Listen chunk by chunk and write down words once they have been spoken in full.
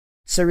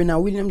Serena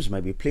Williams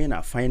might be playing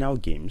her final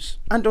games,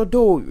 and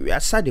although we are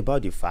sad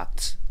about the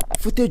fact,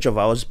 footage of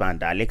her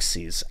husband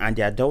Alexis and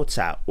their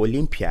daughter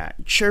Olympia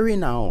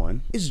cheering her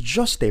on is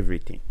just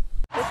everything.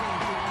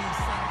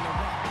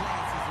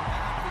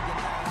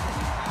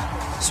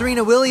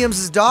 Serena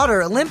Williams'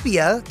 daughter,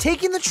 Olympia,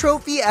 taking the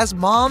trophy as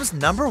mom's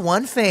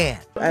 #1 fan.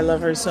 I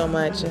love her so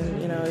much, and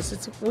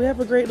we have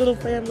a great little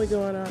family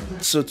going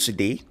on. So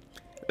today,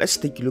 let's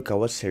take a look at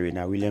what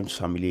Serena Williams'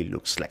 family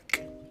looks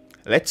like.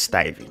 Let's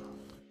dive in.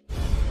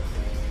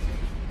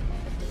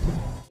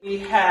 We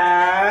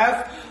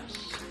have,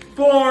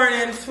 born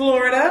in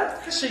Florida,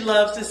 she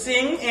loves to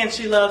sing and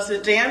she loves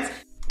to dance.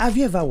 Have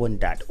you ever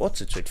wondered what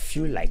it would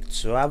feel like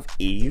to have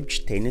a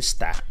huge tennis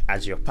star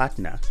as your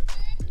partner?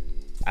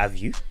 Have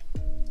you?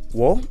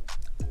 Well,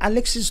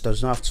 Alexis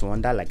does not have to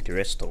wonder like the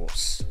rest of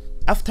us.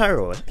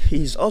 After all,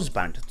 he is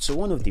husband to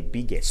one of the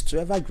biggest to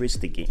ever grace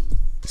the game.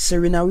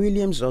 Serena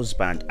Williams'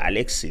 husband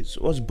Alexis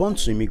was born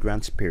to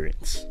immigrant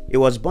parents. He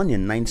was born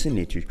in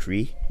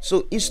 1983,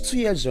 so he's 2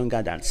 years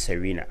younger than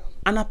Serena.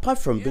 And apart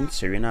from being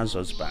Serena's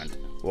husband,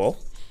 well,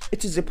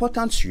 it is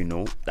important to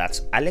know that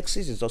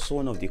Alexis is also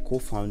one of the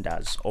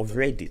co-founders of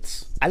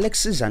Reddit.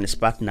 Alexis and his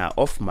partner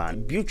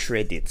Hoffman built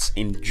Reddit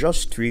in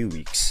just 3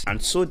 weeks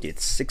and sold it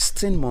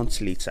 16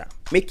 months later,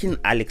 making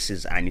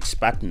Alexis and his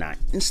partner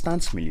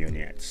instant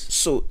millionaires.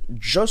 So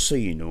just so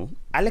you know,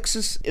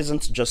 Alexis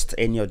isn't just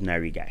any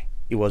ordinary guy.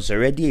 He was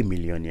already a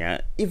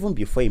millionaire even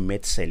before he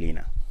met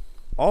Serena.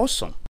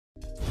 Awesome.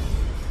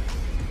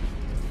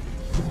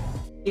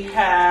 We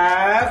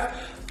have,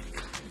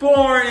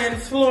 born in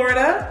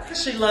Florida,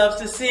 she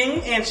loves to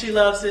sing and she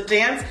loves to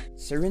dance.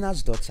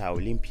 Serena's daughter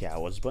Olympia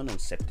was born on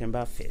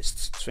September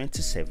 1st,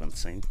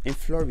 2017 in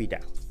Florida.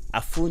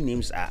 Her full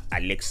names are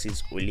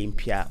Alexis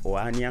Olympia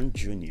Ohanian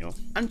Jr.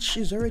 and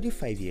she's already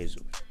 5 years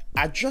old.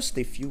 At just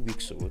a few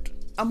weeks old,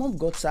 her mom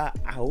got her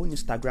own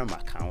Instagram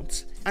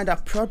account, and her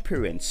proud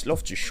parents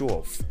love to show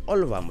off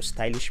all of her most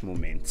stylish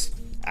moments,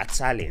 her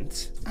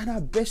talent, and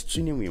her best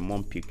tuning with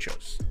mom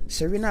pictures.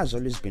 Serena has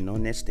always been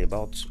honest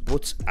about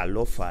both her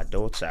love for her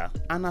daughter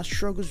and her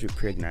struggles with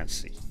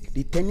pregnancy.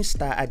 The tennis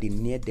star had a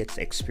near-death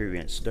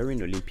experience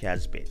during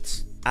Olympia's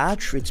birth. Her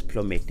heart rate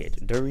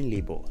plummeted during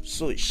labor,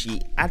 so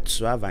she had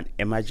to have an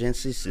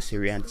emergency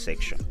cesarean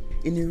section.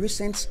 In a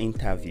recent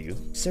interview,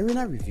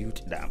 Serena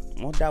revealed that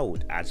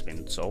motherhood has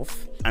been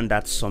tough and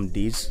that some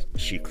days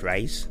she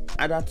cries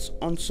and that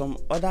on some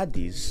other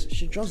days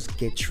she just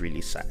gets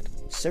really sad.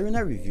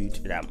 Serena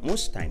revealed that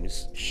most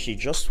times she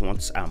just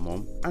wants her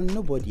mom and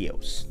nobody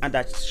else, and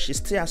that she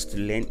still has to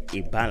learn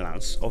a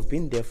balance of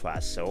being there for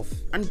herself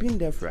and being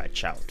there for her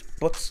child.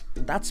 But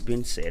that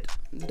being said,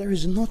 there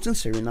is nothing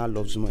Serena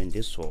loves more in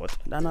this world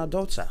than her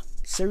daughter.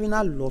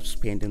 Serena loves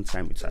spending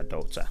time with her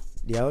daughter.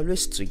 They are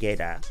always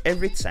together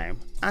every time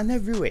and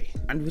everywhere,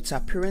 and with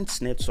her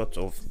parents' net worth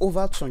of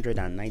over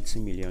 $290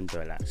 million,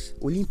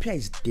 Olympia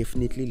is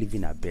definitely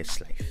living her best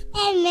life.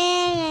 Hey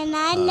man, and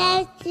I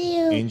love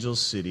you. Angel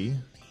City.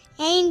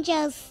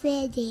 Angel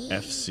City.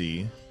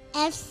 FC.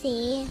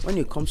 FC. When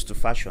it comes to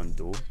fashion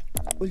though,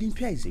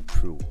 Olympia is a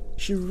pro.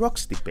 She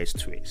rocks the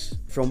best ways.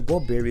 From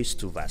Burberry's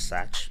to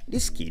Versace,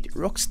 this kid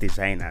rocks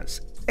designers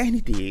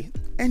any day,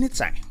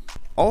 anytime.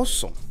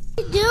 Awesome.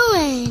 What are you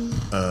doing?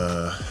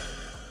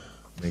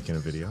 Making a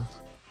video.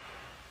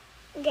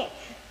 Okay,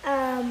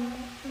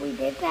 we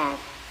did that.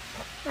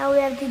 Now we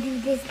have to do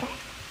this guy.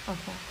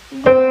 Okay.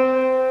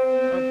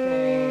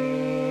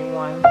 Okay,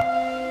 one.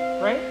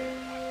 Right?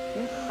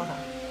 Yeah? Okay.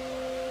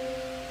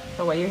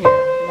 So wait, you're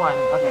here. One.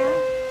 Okay.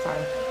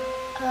 Sorry.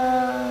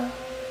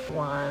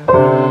 One.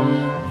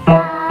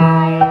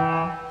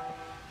 5.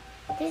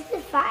 This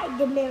is 5,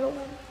 the middle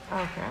one.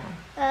 Okay.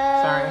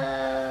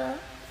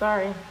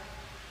 Sorry.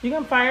 You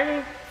can fire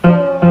me? 4.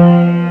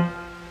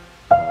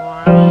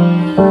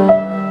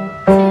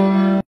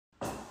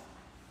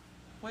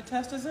 What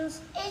test is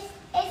this?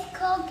 It's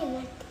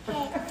coconut.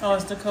 Okay. Oh,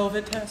 it's the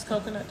COVID test,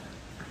 coconut.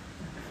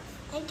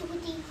 1, 2, 3,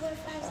 4,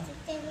 5, 6,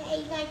 7,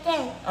 8, 9,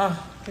 10.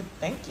 Oh, good,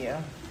 thank you.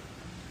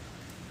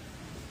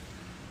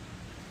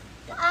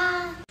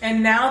 Ah.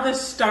 And now the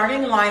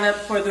starting lineup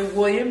for the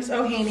Williams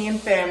Ohanian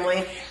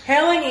family.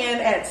 Hailing in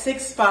at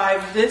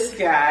 6'5", this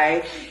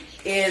guy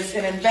is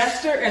an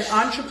investor, an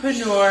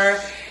entrepreneur,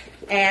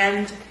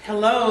 and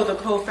the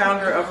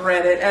co-founder of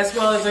Reddit, as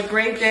well as a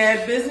great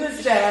dad,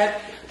 business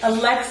dad,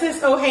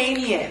 Alexis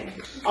Ohanian.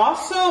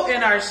 Also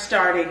in our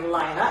starting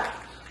lineup,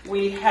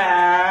 we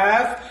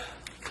have,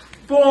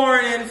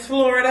 born in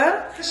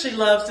Florida, she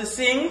loves to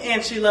sing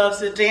and she loves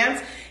to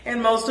dance,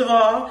 and most of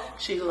all,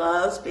 she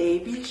loves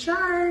Baby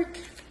Shark.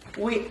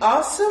 We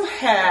also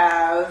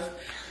have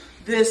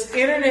this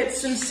internet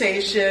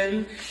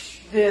sensation,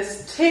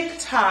 this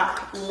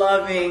TikTok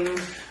loving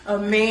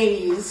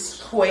amaze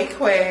Quay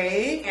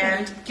Quay,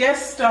 and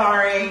guest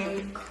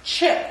starring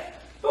Chip.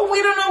 But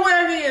we don't know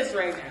where he is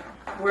right now.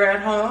 We're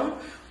at home,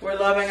 we're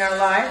loving our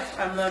life,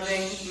 I'm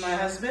loving my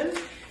husband,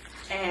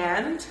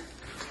 and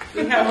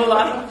we have a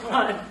lot of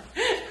fun.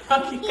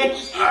 Okay.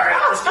 All right,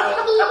 let's go.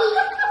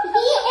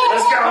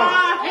 Let's go.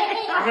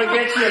 I'm gonna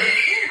get you.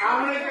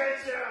 I'm gonna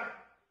get you.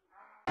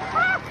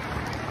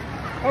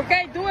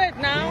 Okay, do it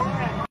now.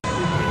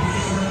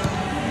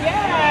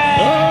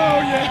 Oh,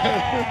 yeah.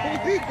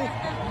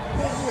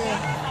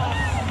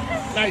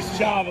 Nice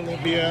job,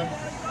 Olympia.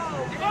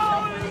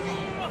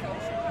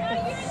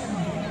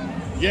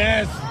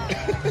 Yes.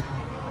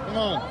 Come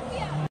on.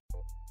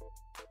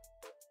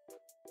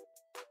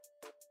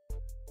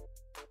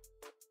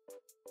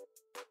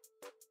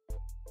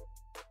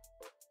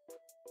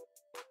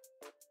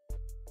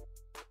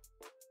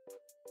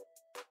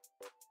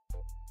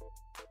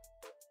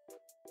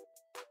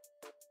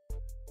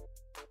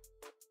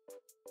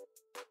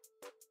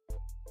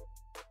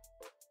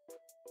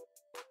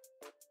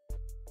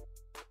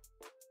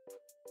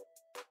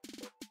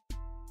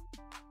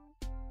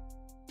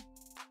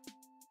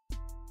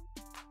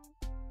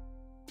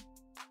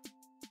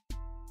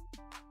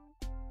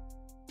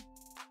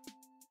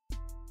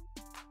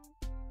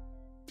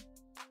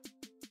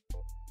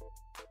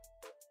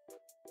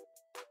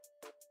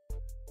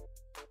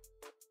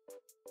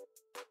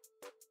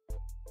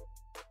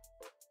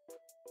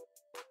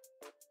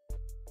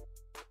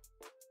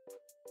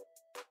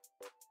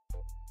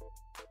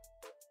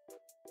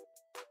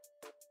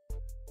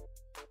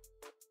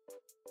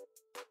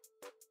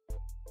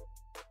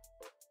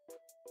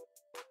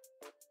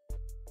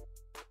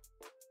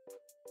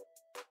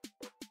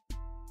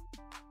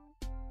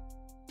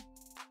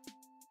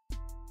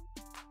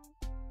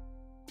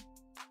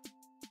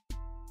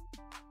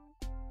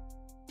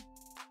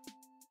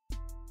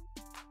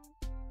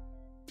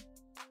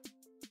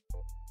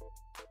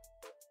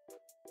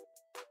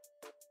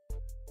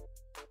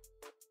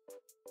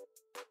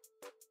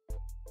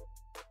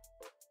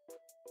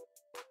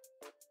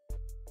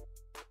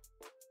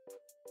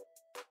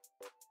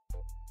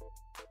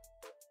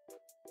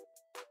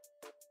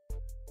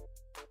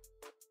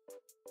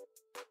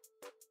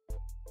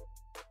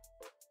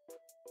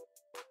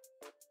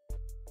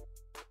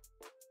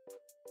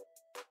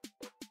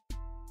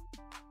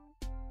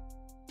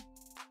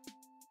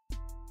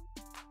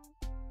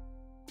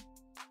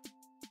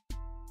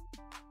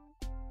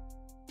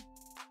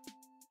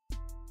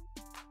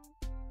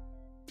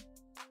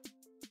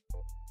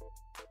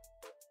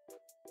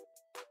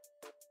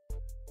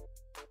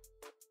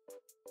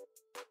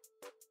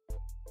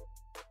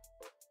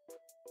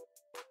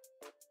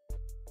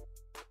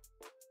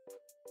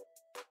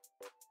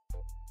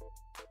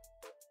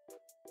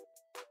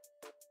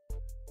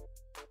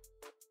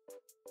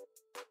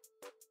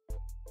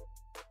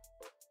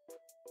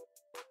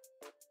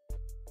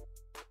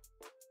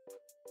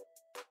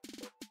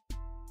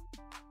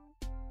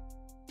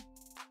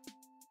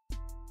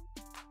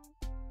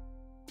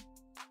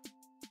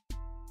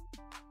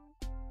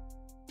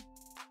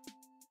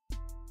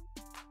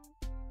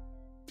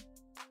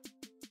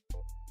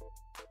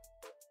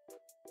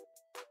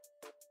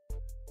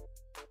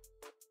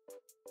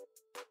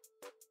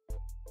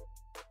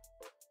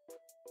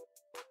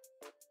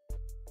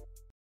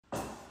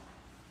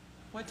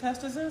 What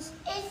test is this?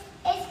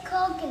 It's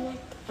coconut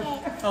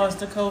cake. Oh, it's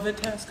the COVID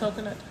test,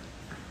 coconut.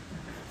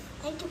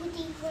 1, 2, 3,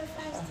 4,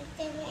 5, 6,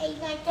 7,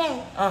 8, 9,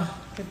 10. Oh,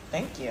 good,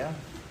 thank you.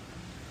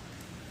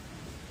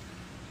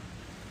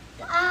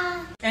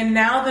 And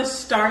now the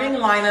starting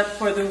lineup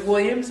for the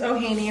Williams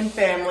Ohanian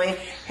family.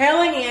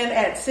 Hailing in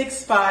at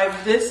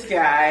 6'5", this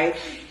guy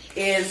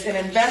is an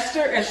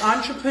investor, an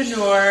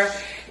entrepreneur,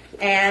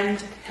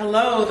 and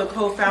hello, the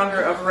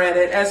co-founder of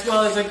Reddit, as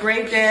well as a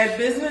great dad,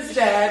 business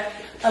dad,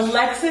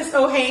 Alexis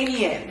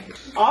Ohanian.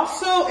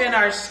 Also in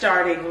our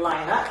starting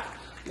lineup,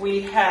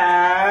 we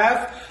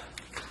have,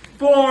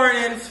 born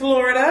in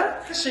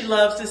Florida, she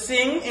loves to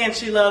sing and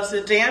she loves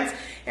to dance,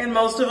 and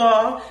most of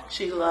all,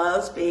 she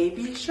loves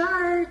Baby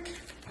Shark.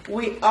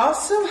 We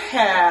also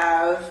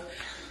have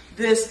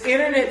this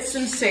internet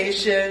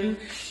sensation,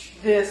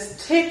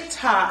 this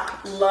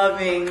TikTok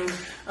loving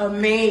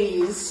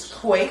Amaze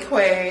Quay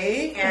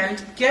Quay,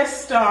 and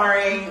guest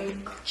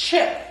starring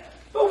Chip.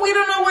 But we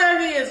don't know where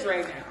he is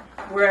right now.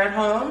 We're at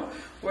home,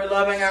 we're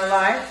loving our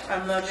life,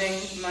 I'm loving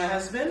my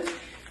husband,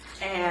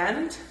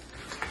 and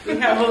we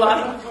have a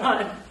lot of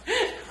fun.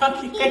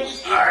 Okay.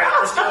 All right,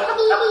 let's go.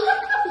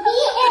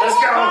 Let's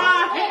go.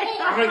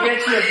 I'm gonna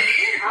get you.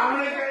 I'm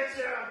gonna get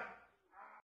you.